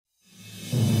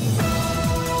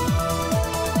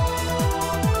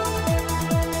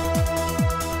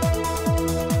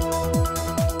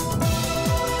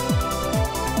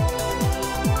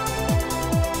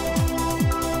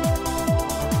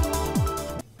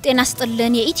ጤና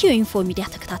ይስጥልን የኢትዮኢንፎ ሚዲያ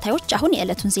ተከታታዮች አሁን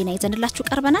የዕለቱን ዜና ይዘንላችሁ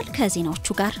ቀርበናል ከዜናዎቹ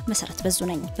ጋር መሰረት በዙ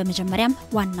ነኝ በመጀመሪያም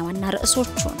ዋና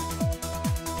ርዕሶቹን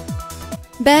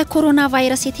በኮሮና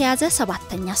ቫይረስ የተያዘ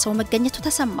 7ኛ ሰው መገኘቱ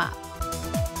ተሰማ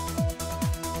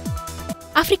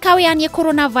አፍሪካውያን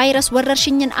የኮሮና ቫይረስ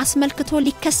ወረርሽኝን አስመልክቶ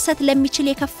ሊከሰት ለሚችል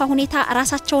የከፋ ሁኔታ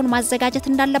ራሳቸውን ማዘጋጀት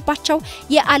እንዳለባቸው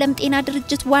የዓለም ጤና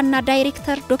ድርጅት ዋና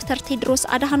ዳይሬክተር ዶክተር ቴድሮስ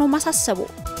አድሃኖም አሳሰቡ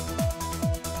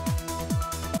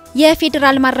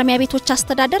የፌደራል ማረሚያ ቤቶች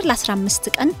አስተዳደር ለ15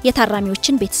 ቀን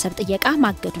የታራሚዎችን ቤተሰብ ጥየቃ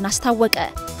ማገዱን አስታወቀ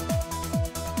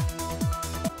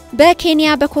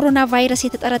በኬንያ በኮሮና ቫይረስ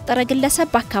የተጠረጠረ ግለሰብ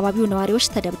በአካባቢው ነዋሪዎች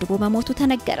ተደብድቦ መሞቱ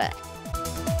ተነገረ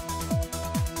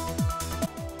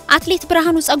አትሌት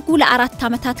ብርሃኑ ጸጉ ለ4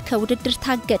 ዓመታት ከውድድር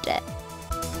ታገደ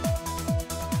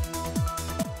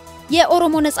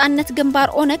የኦሮሞ ነጻነት ግንባር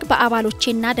ኦነግ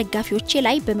በአባሎቼና ደጋፊዎቼ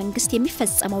ላይ በመንግስት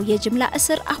የሚፈጸመው የጅምላ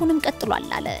እስር አሁንም ቀጥሏል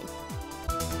አለ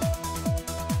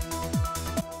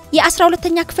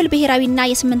የ12ኛ ክፍል ብሔራዊና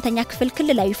የ8ኛ ክፍል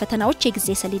ክልላዊ ፈተናዎች የጊዜ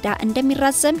ሰሌዳ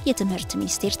እንደሚራዘም የትምህርት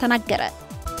ሚኒስቴር ተናገረ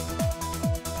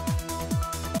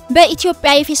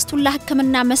በኢትዮጵያ የፌስቱላ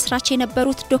ህክምና መስራች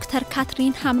የነበሩት ዶክተር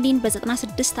ካትሪን ሃምሊን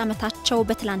በ96 ዓመታቸው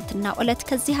በትላንትና ዕለት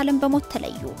ከዚህ ዓለም በሞት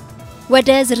ተለዩ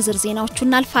ወደ ዝርዝር ዜናዎቹ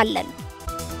እናልፋለን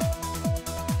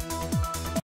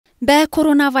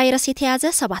በኮሮና ቫይረስ የተያዘ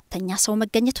 7ኛ ሰው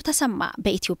መገኘቱ ተሰማ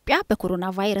በኢትዮጵያ በኮሮና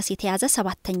ቫይረስ የተያዘ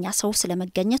 7ኛ ሰው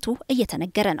ስለመገኘቱ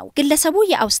እየተነገረ ነው ግለሰቡ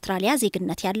የአውስትራሊያ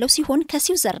ዜግነት ያለው ሲሆን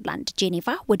ከስዊዘርላንድ ጄኔቫ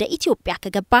ወደ ኢትዮጵያ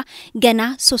ከገባ ገና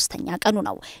 3ኛ ቀኑ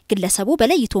ነው ግለሰቡ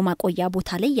በለይቶ ማቆያ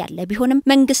ቦታ ላይ ያለ ቢሆንም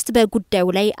መንግስት በጉዳዩ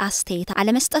ላይ አስተያየት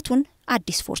አለመስጠቱን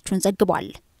አዲስ ፎርቹን ዘግቧል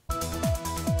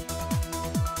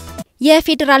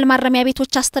የፌደራል ማረሚያ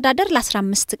ቤቶች አስተዳደር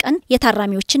ለ15 ቀን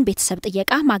የታራሚዎችን ቤተሰብ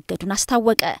ጥየቃ ማገዱን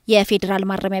አስታወቀ የፌደራል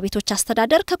ማረሚያ ቤቶች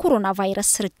አስተዳደር ከኮሮና ቫይረስ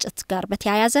ስርጭት ጋር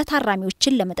በተያያዘ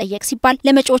ታራሚዎችን ለመጠየቅ ሲባል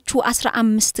ለመጪዎቹ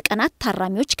 15 ቀናት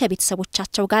ታራሚዎች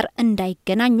ከቤተሰቦቻቸው ጋር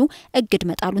እንዳይገናኙ እግድ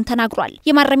መጣሉን ተናግሯል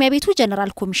የማረሚያ ቤቱ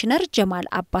ጀነራል ኮሚሽነር ጀማል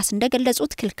አባስ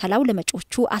እንደገለጹት ክልከላው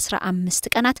ለመጪዎቹ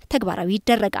 15 ቀናት ተግባራዊ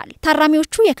ይደረጋል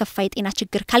ታራሚዎቹ የከፋ የጤና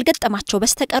ችግር ካልገጠማቸው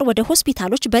በስተቀር ወደ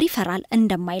ሆስፒታሎች በሪፈራል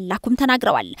እንደማይላኩም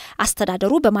ተናግረዋል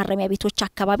አስተዳደሩ በማረሚያ ቤቶች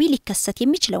አካባቢ ሊከሰት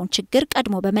የሚችለውን ችግር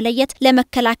ቀድሞ በመለየት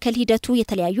ለመከላከል ሂደቱ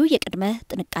የተለያዩ የቅድመ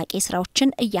ጥንቃቄ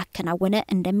ስራዎችን እያከናወነ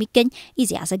እንደሚገኝ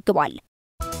ኢዜአ ዘግቧል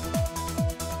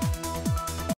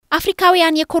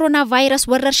አፍሪካውያን የኮሮና ቫይረስ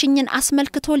ወረርሽኝን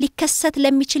አስመልክቶ ሊከሰት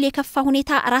ለሚችል የከፋ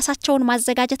ሁኔታ ራሳቸውን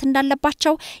ማዘጋጀት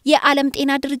እንዳለባቸው የዓለም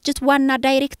ጤና ድርጅት ዋና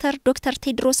ዳይሬክተር ዶክተር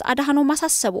ቴድሮስ አድሃኖም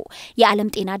አሳሰቡ የዓለም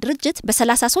ጤና ድርጅት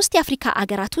በ33 የአፍሪካ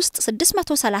አገራት ውስጥ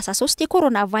 633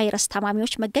 የኮሮና ቫይረስ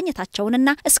ታማሚዎች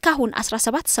መገኘታቸውንና እስካሁን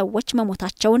 17 ሰዎች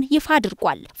መሞታቸውን ይፋ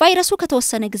አድርጓል ቫይረሱ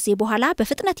ከተወሰነ ጊዜ በኋላ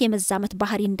በፍጥነት የመዛመት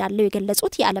ባህሪ እንዳለው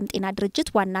የገለጹት የዓለም ጤና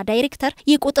ድርጅት ዋና ዳይሬክተር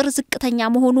የቁጥር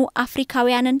ዝቅተኛ መሆኑ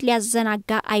አፍሪካውያንን ሊያዘናጋ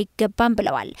አይገባም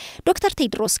ብለዋል ዶክተር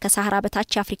ቴድሮስ ከሳሃራ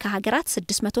በታች የአፍሪካ ሀገራት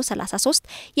 633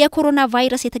 የኮሮና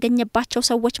ቫይረስ የተገኘባቸው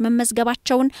ሰዎች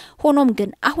መመዝገባቸውን ሆኖም ግን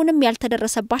አሁንም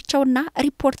ያልተደረሰባቸውና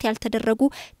ሪፖርት ያልተደረጉ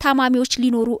ታማሚዎች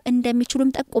ሊኖሩ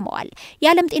እንደሚችሉም ጠቁመዋል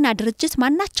የዓለም ጤና ድርጅት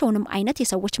ማናቸውንም አይነት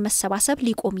የሰዎች መሰባሰብ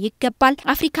ሊቆም ይገባል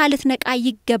አፍሪካ ልትነቃ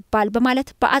ይገባል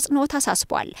በማለት በአጽንኦት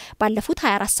አሳስቧል ባለፉት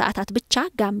 24 ሰዓታት ብቻ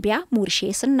ጋምቢያ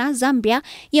ሞሪሼስና ዛምቢያ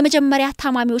የመጀመሪያ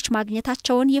ታማሚዎች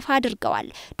ማግኘታቸውን ይፋ አድርገዋል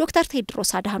ዶክተር ቴድሮስ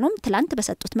አድሃኖም ትላንት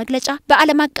በሰጡት መግለጫ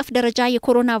በዓለም አቀፍ ደረጃ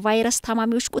የኮሮና ቫይረስ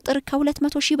ታማሚዎች ቁጥር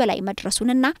ከ200,000 በላይ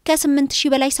መድረሱንና ከ8,000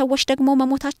 በላይ ሰዎች ደግሞ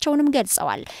መሞታቸውንም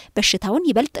ገልጸዋል በሽታውን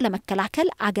ይበልጥ ለመከላከል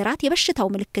አገራት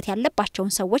የበሽታው ምልክት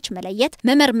ያለባቸውን ሰዎች መለየት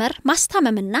መመርመር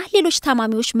ማስታመምና ሌሎች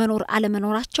ታማሚዎች መኖር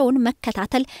አለመኖራቸውን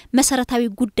መከታተል መሰረታዊ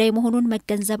ጉዳይ መሆኑን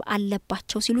መገንዘብ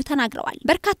አለባቸው ሲሉ ተናግረዋል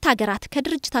በርካታ አገራት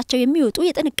ከድርጅታቸው የሚወጡ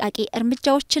የጥንቃቄ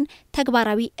እርምጃዎችን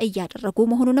ተግባራዊ እያደረጉ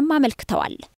መሆኑንም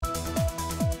አመልክተዋል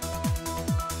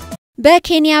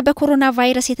በኬንያ በኮሮና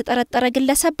ቫይረስ የተጠረጠረ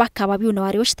ግለሰብ በአካባቢው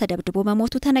ነዋሪዎች ተደብድቦ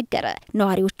መሞቱ ተነገረ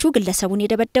ነዋሪዎቹ ግለሰቡን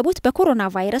የደበደቡት በኮሮና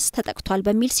ቫይረስ ተጠቅቷል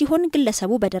በሚል ሲሆን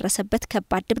ግለሰቡ በደረሰበት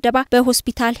ከባድ ድብደባ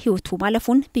በሆስፒታል ህይወቱ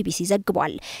ማለፉን ቢቢሲ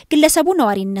ዘግቧል ግለሰቡ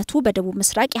ነዋሪነቱ በደቡብ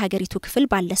ምስራቅ የሀገሪቱ ክፍል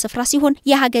ባለ ስፍራ ሲሆን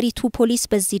የሀገሪቱ ፖሊስ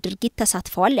በዚህ ድርጊት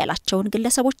ተሳትፈዋል ያላቸውን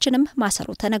ግለሰቦችንም ማሰሩ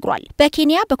ተነግሯል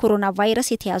በኬንያ በኮሮና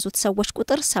ቫይረስ የተያዙት ሰዎች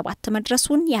ቁጥር 7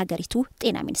 መድረሱን የሀገሪቱ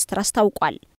ጤና ሚኒስቴር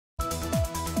አስታውቋል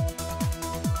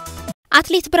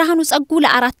አትሌት ብርሃኑ ጸጉ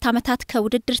ለ4 ዓመታት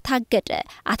ከውድድር ታገደ።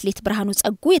 አትሌት ብርሃኑ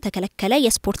ጸጉ የተከለከለ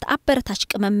የስፖርት አበረታች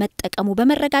ቅመም መጠቀሙ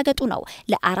በመረጋገጡ ነው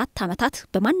ለ4 ዓመታት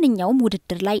በማንኛውም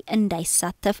ውድድር ላይ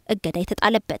እንዳይሳተፍ እገዳ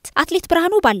የተጣለበት። አትሌት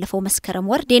ብርሃኑ ባለፈው መስከረም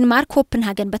ወር ዴንማርክ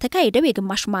ኮፐንሃገን በተካሄደው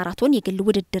የግማሽ ማራቶን የግል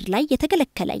ውድድር ላይ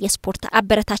የተከለከለ የስፖርት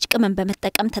አበረታች ቅመም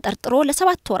በመጠቀም ተጠርጥሮ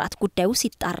ለ7 ወራት ጉዳዩ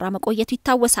ሲጣራ መቆየቱ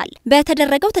ይታወሳል።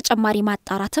 በተደረገው ተጨማሪ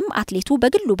ማጣራትም አትሌቱ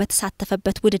በግሉ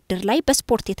በተሳተፈበት ውድድር ላይ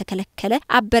በስፖርት የተከለከለ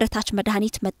አበረታች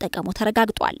መድኃኒት መጠቀሙ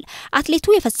ተረጋግጧል።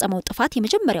 አትሌቱ የፈጸመው ጥፋት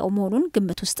የመጀመሪያው መሆኑን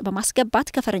ግምት ውስጥ በማስገባት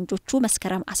ከፈረንጆቹ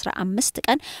መስከረም 15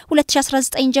 ቀን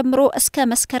 2019 ጀምሮ እስከ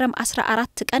መስከረም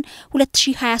 14 ቀን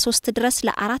 2023 ድረስ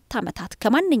ለ4 ዓመታት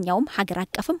ከማንኛውም ሀገር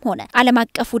አቀፍም ሆነ ዓለም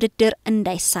አቀፍ ውድድር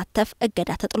እንዳይሳተፍ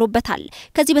እገዳ ተጥሎበታል።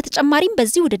 ከዚህ በተጨማሪም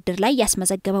በዚህ ውድድር ላይ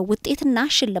ያስመዘገበው ውጤትና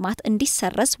ሽልማት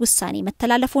እንዲሰረዝ ውሳኔ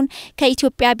መተላለፉን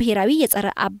ከኢትዮጵያ ብሔራዊ የጸረ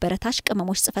አበረታች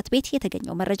ቅመሞች ጽሕፈት ቤት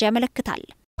የተገኘው መረጃ ያመለክታል።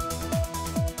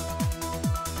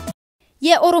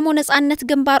 የኦሮሞ ነጻነት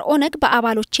ግንባር ኦነግ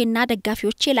በአባሎቼና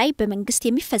ደጋፊዎቼ ላይ በመንግስት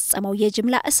የሚፈጸመው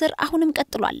የጅምላ እስር አሁንም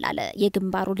ቀጥሏል አለ።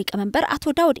 የግንባሩ ሊቀመንበር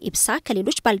አቶ ዳውድ ኢብሳ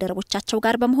ከሌሎች ባልደረቦቻቸው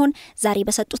ጋር በመሆን ዛሬ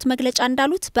በሰጡት መግለጫ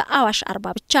እንዳሉት በአዋሽ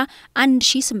 40 ብቻ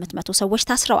 1800 ሰዎች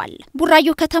ታስረዋል።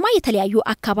 ቡራዮ ከተማ የተለያዩ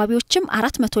አካባቢዎችም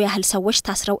 400 ያህል ሰዎች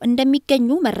ታስረው እንደሚገኙ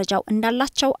መረጃው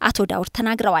እንዳላቸው አቶ ዳውድ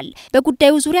ተናግረዋል።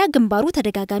 በጉዳዩ ዙሪያ ግንባሩ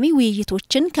ተደጋጋሚ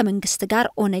ውይይቶችን ከመንግስት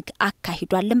ጋር ኦነግ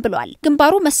አካሂዷልም ብለዋል።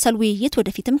 ግንባሩ መሰል ውይይት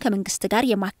ወደፊትም ከመንግስት ጋር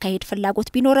የማካሄድ ፍላጎት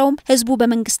ቢኖረውም ህዝቡ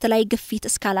በመንግስት ላይ ግፊት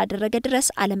እስካላደረገ ድረስ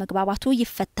አለመግባባቱ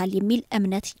ይፈታል የሚል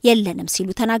እምነት የለንም ሲሉ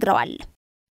ተናግረዋል።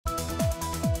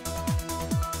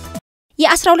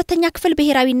 የ12ኛ ክፍል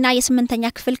ብሔራዊና የ8ኛ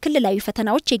ክፍል ክልላዊ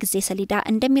ፈተናዎች የጊዜ ሰሌዳ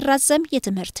እንደሚራዘም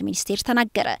የትምህርት ሚኒስቴር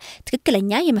ተናገረ።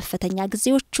 ትክክለኛ የመፈተኛ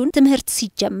ጊዜዎቹን ትምህርት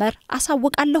ሲጀመር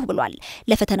አሳውቃለሁ ብሏል።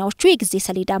 ለፈተናዎቹ የጊዜ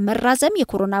ሰሌዳ መራዘም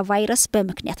የኮሮና ቫይረስ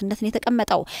በመክንያትነት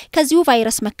የተቀመጠው ከዚሁ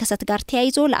ቫይረስ መከሰት ጋር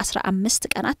ተያይዞ ለ15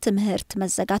 ቀናት ትምህርት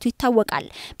መዘጋቱ ይታወቃል።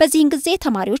 በዚህን ጊዜ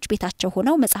ተማሪዎች ቤታቸው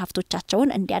ሆነው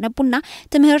መጽሐፍቶቻቸውን እንዲያነቡና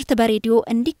ትምህርት በሬዲዮ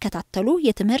እንዲከታተሉ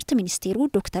የትምህርት ሚኒስቴሩ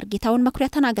ዶክተር ጌታውን መኩሪያ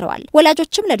ተናግረዋል።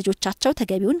 ወላጆችም ለልጆቻቸው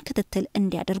ተገቢውን ክትትል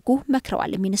እንዲያደርጉ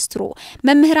መክረዋል። ሚኒስትሩ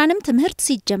መምህራንም ትምህርት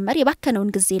ሲጀመር የባከነውን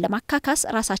ጊዜ ለማካካስ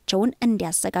ራሳቸውን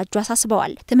እንዲያዘጋጁ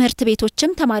አሳስበዋል። ትምህርት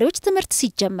ቤቶችም ተማሪዎች ትምህርት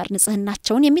ሲጀመር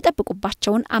ንጽህናቸውን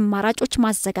የሚጠብቁባቸውን አማራጮች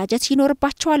ማዘጋጀት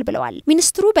ይኖርባቸዋል ብለዋል።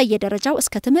 ሚኒስትሩ በየደረጃው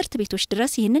እስከ ትምህርት ቤቶች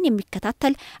ድረስ ይህንን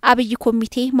የሚከታተል አብይ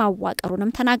ኮሚቴ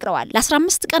ማዋቀሩንም ተናግረዋል።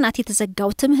 ለ15 ቀናት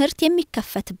የተዘጋው ትምህርት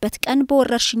የሚከፈትበት ቀን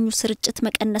በወረርሽኙ ስርጭት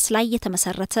መቀነስ ላይ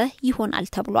የተመሰረተ ይሆናል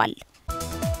ተብሏል።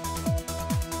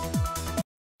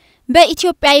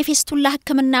 በኢትዮጵያ የፌስቱላ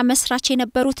ሕክምና መስራች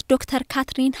የነበሩት ዶክተር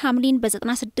ካትሪን ሃምሊን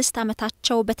በ96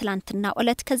 ዓመታቸው በትላንትናው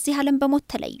ዕለት ከዚህ ዓለም በሞት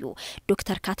ተለዩ።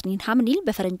 ዶክተር ካትሪን ሃምሊን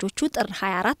በፈረንጆቹ ጥር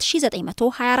 24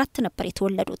 1924 ነበር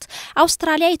የተወለዱት።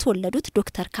 አውስትራሊያ የተወለዱት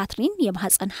ዶክተር ካትሪን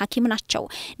የማህፀን ሐኪም ናቸው።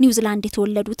 ኒውዚላንድ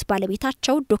የተወለዱት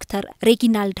ባለቤታቸው ዶክተር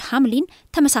ሬጊናልድ ሃምሊን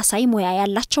ተመሳሳይ ሙያ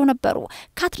ያላቸው ነበሩ።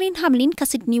 ካትሪን ሃምሊን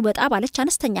ከሲድኒ ወጣ ባለች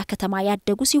አነስተኛ ከተማ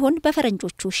ያደጉ ሲሆን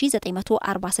በፈረንጆቹ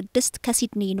 1946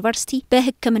 ከሲድኒ ዩኒቨርሲቲ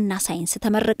በሕክምና ሳይንስ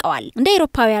ተመርቀዋል። እንደ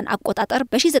አውሮፓውያን አቆጣጠር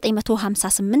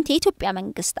በ1958 የኢትዮጵያ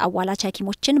መንግስት አዋላጅ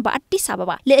ሐኪሞችን በአዲስ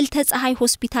አበባ ለዕልተ ፀሐይ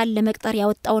ሆስፒታል ለመቅጠር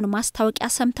ያወጣውን ማስታወቂያ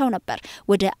ሰምተው ነበር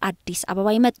ወደ አዲስ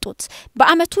አበባ የመጡት።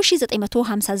 በአመቱ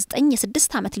 1959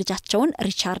 የ6 ዓመት ልጃቸውን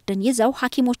ሪቻርድን ይዘው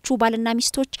ሐኪሞቹ ባልና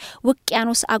ሚስቶች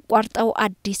ውቅያኖስ አቋርጠው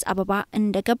አዲስ አበባ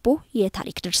እንደገቡ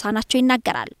የታሪክ ድርሳናቸው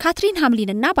ይናገራል። ካትሪን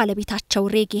ሃምሊንና ባለቤታቸው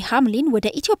ሬጌ ሃምሊን ወደ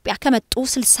ኢትዮጵያ ከመጡ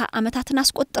 60 ዓመታትን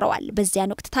አስቆጥረዋል።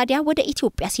 በዚያን ወቅት ታዲያ ወደ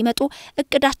ኢትዮጵያ ሲመጡ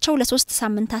እቅዳቸው ለ3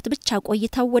 ሳምንታት ብቻ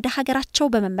ቆይተው ወደ ሀገራቸው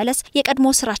በመመለስ የቀድሞ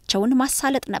ስራቸውን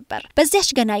ማሳለጥ ነበር። በዚያች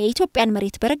ገና የኢትዮጵያን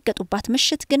መሬት በረገጡባት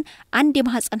ምሽት ግን አንድ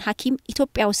የማህፀን ሐኪም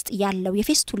ኢትዮጵያ ውስጥ ያለው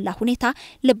የፌስቱላ ሁኔታ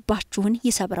ልባችሁን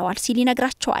ይሰብረዋል ሲል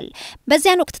ይነግራቸዋል።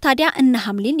 በዚያን ወቅት ታዲያ እነ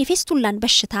ሃምሊን የፌስቱላን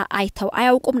በሽታ አይተው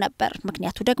አያውቁም ነበር።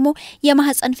 ምክንያቱ ደግሞ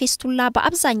የማህፀን ፌስቱላ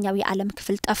በአብዛኛው የዓለም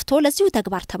ክፍል ጠፍቶ ለዚሁ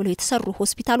ተግባር ተብለው የተሰሩ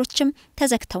ሆስፒታሎችም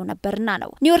ተዘግተው ነበርና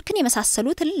ነው። ኒውዮርክን የመሳሰሉ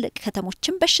ትልልቅ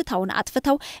ከተሞችም በሽታውን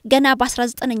አጥፍተው ገና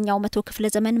በ19ኛው መቶ ክፍለ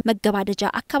ዘመን መገባደጃ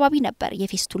አካባቢ ነበር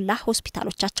የፌስቱላ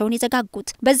ሆስፒታሎቻቸውን የዘጋጉት።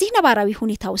 በዚህ ነባራዊ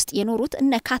ሁኔታ ውስጥ የኖሩት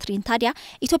እነ ካትሪን ታዲያ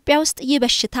ኢትዮጵያ ውስጥ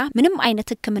ይበሽታ ምንም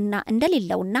አይነት ሕክምና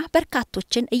እንደሌለውና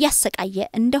በርካቶችን እያሰቃየ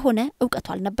እንደሆነ ዕውቀቱ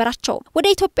አልነበራቸውም። ወደ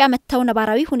ኢትዮጵያ መተው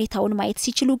ነባራዊ ሁኔታውን ማየት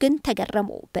ሲችሉ ግን ተገረሙ።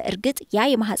 በእርግጥ ያ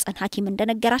የማህፀን ሐኪም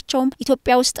እንደነገራቸውም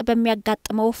ኢትዮጵያ ውስጥ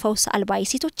በሚያጋጥመው ፈውስ አልባ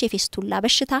የሴቶች የፌስቱላ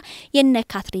በሽታ የነ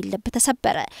ካትሪን ልብ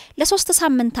ተሰበረ። ለ3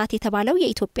 ሳምንታት የተባለው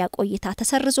የኢትዮጵያ ቆይታ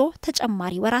ተሰር ሰርዞ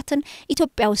ተጨማሪ ወራትን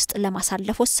ኢትዮጵያ ውስጥ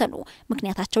ለማሳለፍ ወሰኑ።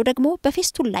 ምክንያታቸው ደግሞ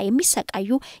በፌስቱላ የሚሰቃዩ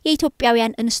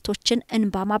የኢትዮጵያውያን እንስቶችን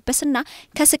እንባ ማበስና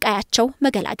ከስቃያቸው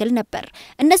መገላገል ነበር።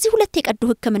 እነዚህ ሁለት የቀዶ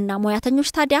ሕክምና ሙያተኞች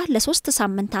ታዲያ ለ3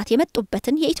 ሳምንታት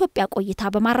የመጡበትን የኢትዮጵያ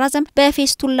ቆይታ በማራዘም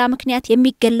በፌስቱላ ምክንያት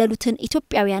የሚገለሉትን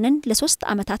ኢትዮጵያውያንን ለ3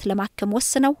 ዓመታት ለማከም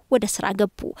ወስነው ወደ ስራ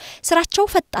ገቡ። ስራቸው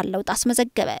ፈጣን ለውጥ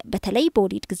አስመዘገበ። በተለይ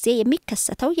በወሊድ ጊዜ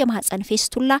የሚከሰተው የማህፀን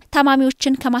ፌስቱላ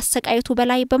ታማሚዎችን ከማሰቃየቱ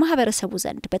በላይ በማህበረሰቡ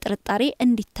ዘንድ በጥርጣሬ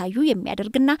እንዲታዩ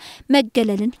የሚያደርግና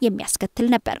መገለልን የሚያስከትል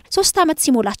ነበር። 3 ዓመት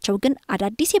ሲሞላቸው ግን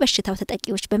አዳዲስ የበሽታው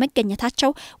ተጠቂዎች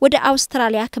በመገኘታቸው ወደ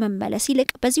አውስትራሊያ ከመመለስ ይልቅ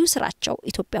በዚሁ ስራቸው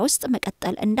ኢትዮጵያ ውስጥ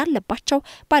መቀጠል እንዳለባቸው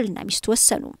ባልና ሚስቱ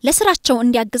ወሰኑ። ለስራቸው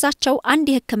እንዲያግዛቸው አንድ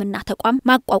የሕክምና ተቋም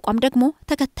ማቋቋም ደግሞ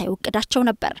ተከታዩ እቅዳቸው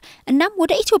ነበር። እናም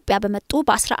ወደ ኢትዮጵያ በመጡ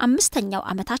በ15ኛው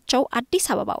ዓመታቸው አዲስ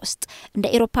አበባ ውስጥ እንደ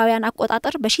ኤሮፓውያን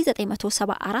አቆጣጠር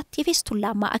በ1974 የፌስቱላ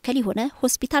ማዕከል የሆነ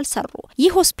ሆስፒታል ሰሩ።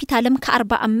 ይህ ሆስፒታልም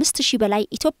ከ45000 በላይ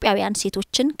ኢትዮጵያውያን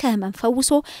ሴቶችን ከህመም ፈውሶ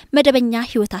መደበኛ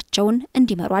ህይወታቸውን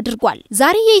እንዲመሩ አድርጓል።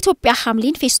 ዛሬ የኢትዮጵያ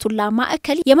ሃምሊን ፌስቱላ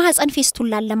ማዕከል የማህፀን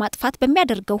ፌስቱላን ለማጥፋት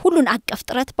በሚያደርገው ሁሉን አቀፍ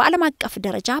ጥረት በዓለም አቀፍ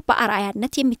ደረጃ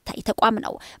በአርአያነት የሚታይ ተቋም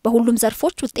ነው። በሁሉም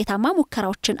ዘርፎች ውጤታማ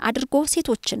ሙከራዎችን አድርጎ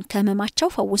ሴቶችን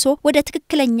ከህመማቸው ፈውሶ ወደ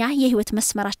ትክክለኛ የህይወት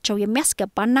መስመራቸው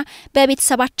የሚያስገባና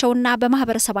በቤተሰባቸውና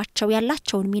በማህበረሰባቸው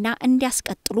ያላቸውን ሚና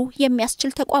እንዲያስቀጥሉ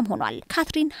የሚያስችል ተቋም ሆኗል።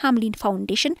 ካትሪን ሃምሊን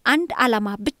ፋውንዴሽን አንድ ዓላማ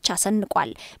ብቻ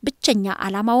ሰንቋል። ብቸኛ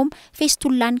ዓላማውም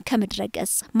ፌስቱላን ከምድረ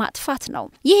ገጽ ማጥፋት ነው።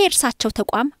 ይህ የእርሳቸው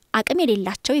ተቋም አቅም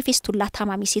የሌላቸው የፌስቱላ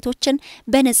ታማሚ ሴቶችን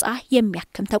በነጻ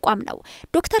የሚያክም ተቋም ነው።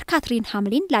 ዶክተር ካትሪን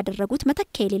ሃምሊን ላደረጉት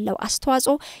መተኪያ የሌለው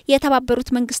አስተዋጽኦ የተባበሩት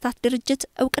መንግስታት ድርጅት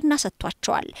እውቅና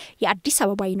ሰጥቷቸዋል። የአዲስ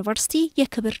አበባ ዩኒቨርሲቲ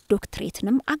የክብር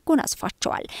ዶክትሬትንም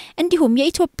አጎናጽፏቸዋል። እንዲሁም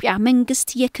የኢትዮጵያ መንግስት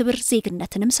የክብር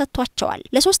ዜግነትንም ሰጥቷቸዋል።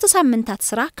 ለ3 ሳምንታት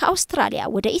ስራ ከአውስትራሊያ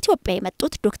ወደ ኢትዮጵያ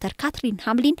የመጡት ዶክተር ካትሪን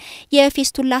ሃምሊን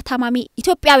የፌስቱላ ታማሚ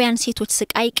ኢትዮጵያውያን ሴቶች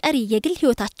ስቃይ ቀሪ የግል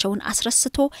ህይወታቸውን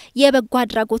አስረስቶ የበጎ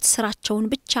አድራጎት ስራቸውን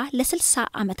ብቻ ለ60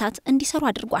 ዓመታት እንዲሰሩ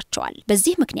አድርጓቸዋል።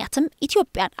 በዚህ ምክንያትም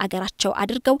ኢትዮጵያን አገራቸው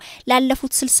አድርገው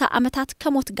ላለፉት 60 ዓመታት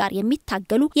ከሞት ጋር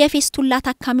የሚታገሉ የፌስቱላ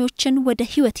ታካሚዎችን ወደ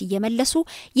ህይወት እየመለሱ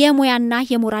የሙያና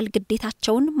የሞራል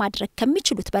ግዴታቸውን ማድረግ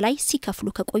ከሚችሉት በላይ ሲከፍሉ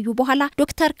ከቆዩ በኋላ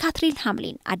ዶክተር ካትሪን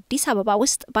ሃምሊን አዲስ አበባ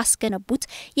ውስጥ ባስገነቡት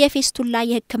የፌስቱላ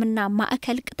የሕክምና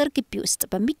ማዕከል ቅጥር ግቢ ውስጥ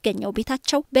በሚገኘው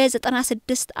ቤታቸው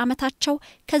በ96 ዓመታቸው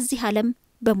ከዚህ ዓለም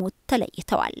በሞት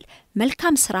ተለይተዋል።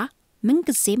 መልካም ስራ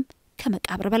ምንጊዜም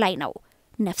ከመቃብር በላይ ነው።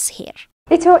 ነፍስ ሄር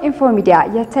EthioInfo Media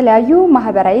የተለያዩ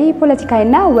ማህበራዊ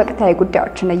ፖለቲካዊና ወቅታዊ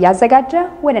ጉዳዮችን እያዘጋጀ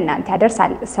ወደ እናንተ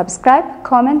ያደርሳል። ሰብስክራይብ፣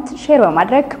 ኮሜንት፣ ሼር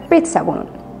በማድረግ ቤተሰቡን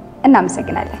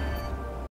እናመሰግናለን።